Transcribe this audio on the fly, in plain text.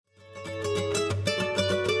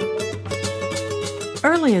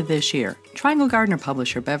earlier this year, Triangle Gardener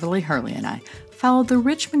publisher Beverly Hurley and I followed the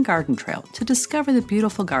Richmond Garden Trail to discover the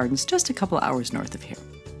beautiful gardens just a couple hours north of here.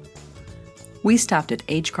 We stopped at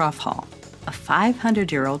Agecroft Hall, a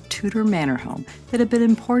 500-year-old Tudor manor home that had been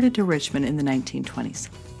imported to Richmond in the 1920s.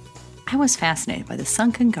 I was fascinated by the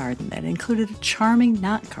sunken garden that included a charming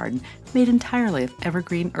knot garden made entirely of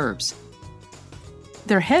evergreen herbs.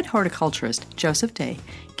 Their head horticulturist, Joseph Day,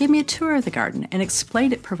 gave me a tour of the garden and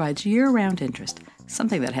explained it provides year-round interest,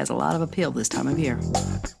 something that has a lot of appeal this time of year.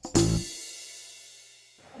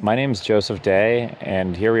 My name is Joseph Day,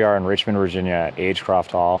 and here we are in Richmond, Virginia at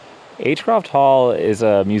Agecroft Hall. Agecroft Hall is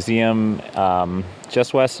a museum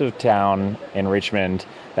just west of town in Richmond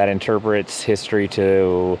that interprets history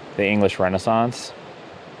to the English Renaissance.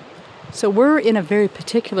 So we're in a very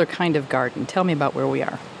particular kind of garden. Tell me about where we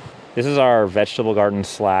are. This is our vegetable garden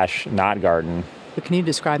 / knot garden. But can you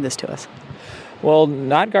describe this to us? Well,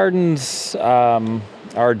 knot gardens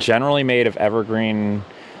are generally made of evergreen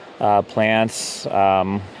plants,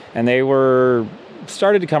 and they were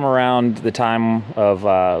started to come around the time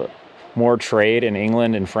of more trade in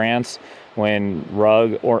England and France when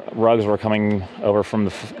rugs were coming over from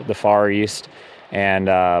the Far East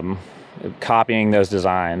and copying those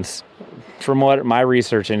designs. From what my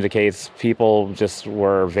research indicates, people just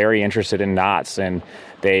were very interested in knots, and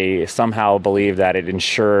they somehow believed that it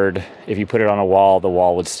ensured if you put it on a wall, the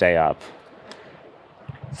wall would stay up.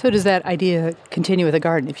 So does that idea continue with a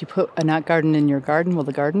garden? If you put a knot garden in your garden, will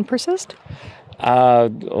the garden persist?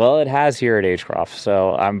 Well, it has here at Agecroft,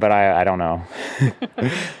 so but I don't know.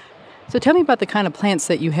 So tell me about the kind of plants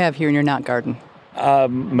that you have here in your knot garden.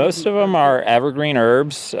 Most of them are evergreen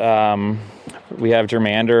herbs. We have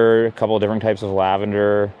germander, a couple of different types of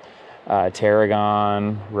lavender,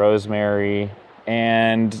 tarragon, rosemary,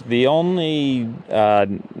 and the only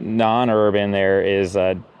non-herb in there is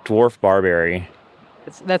dwarf barberry.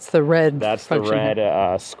 That's the red. That's the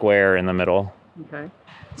red square in the middle. Okay.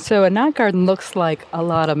 So a knot garden looks like a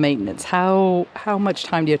lot of maintenance. How much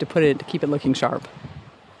time do you have to put in to keep it looking sharp?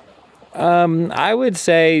 I would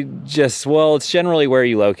say it's generally where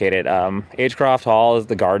you locate it. Agecroft Hall,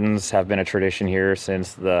 the gardens have been a tradition here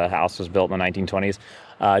since the house was built in the 1920s.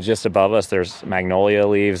 Just above us, there's magnolia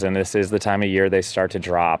leaves, and this is the time of year they start to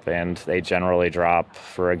drop, and they generally drop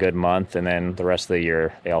for a good month, and then the rest of the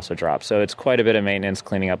year they also drop. So it's quite a bit of maintenance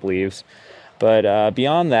cleaning up leaves. But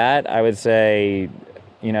beyond that, I would say,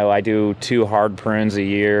 I do 2 hard prunes a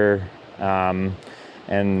year, and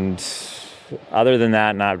other than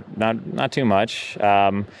that, not too much.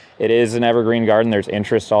 It is an evergreen garden. There's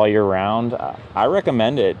interest all year round. I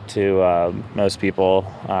recommend it to most people.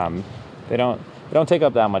 They don't take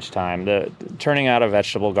up that much time. Turning out a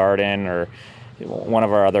vegetable garden or one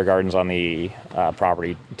of our other gardens on the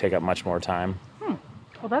property take up much more time.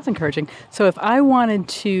 Well, that's encouraging. So if I wanted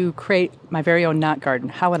to create my very own knot garden,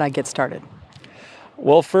 how would I get started?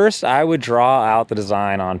 Well, first I would draw out the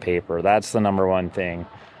design on paper. That's the number one thing.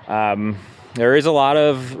 There is a lot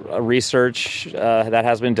of research that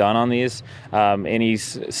has been done on these. Any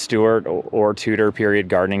Stuart or Tudor period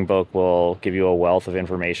gardening book will give you a wealth of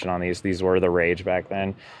information on these. These were the rage back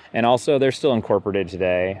then. And also, they're still incorporated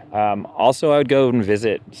today. Also, I would go and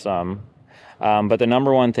visit some. But the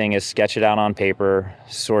number one thing is sketch it out on paper,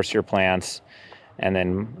 source your plants, and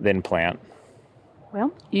then plant.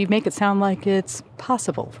 Well, you make it sound like it's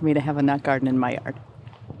possible for me to have a knot garden in my yard.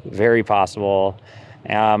 Very possible.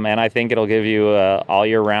 And I think it'll give you all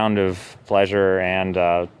year round of pleasure, and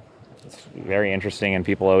it's very interesting, and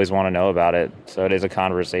people always want to know about it. So it is a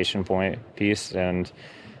conversation piece, and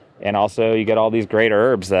also you get all these great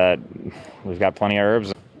herbs that we've got plenty of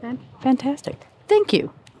herbs. Fantastic. Thank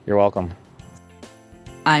you. You're welcome.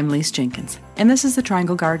 I'm Lise Jenkins, and this is the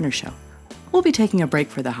Triangle Gardener Show. We'll be taking a break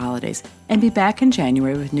for the holidays and be back in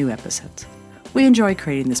January with new episodes. We enjoy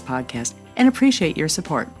creating this podcast and appreciate your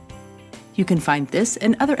support. You can find this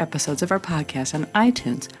and other episodes of our podcast on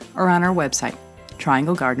iTunes or on our website,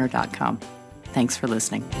 trianglegardener.com. Thanks for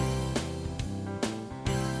listening.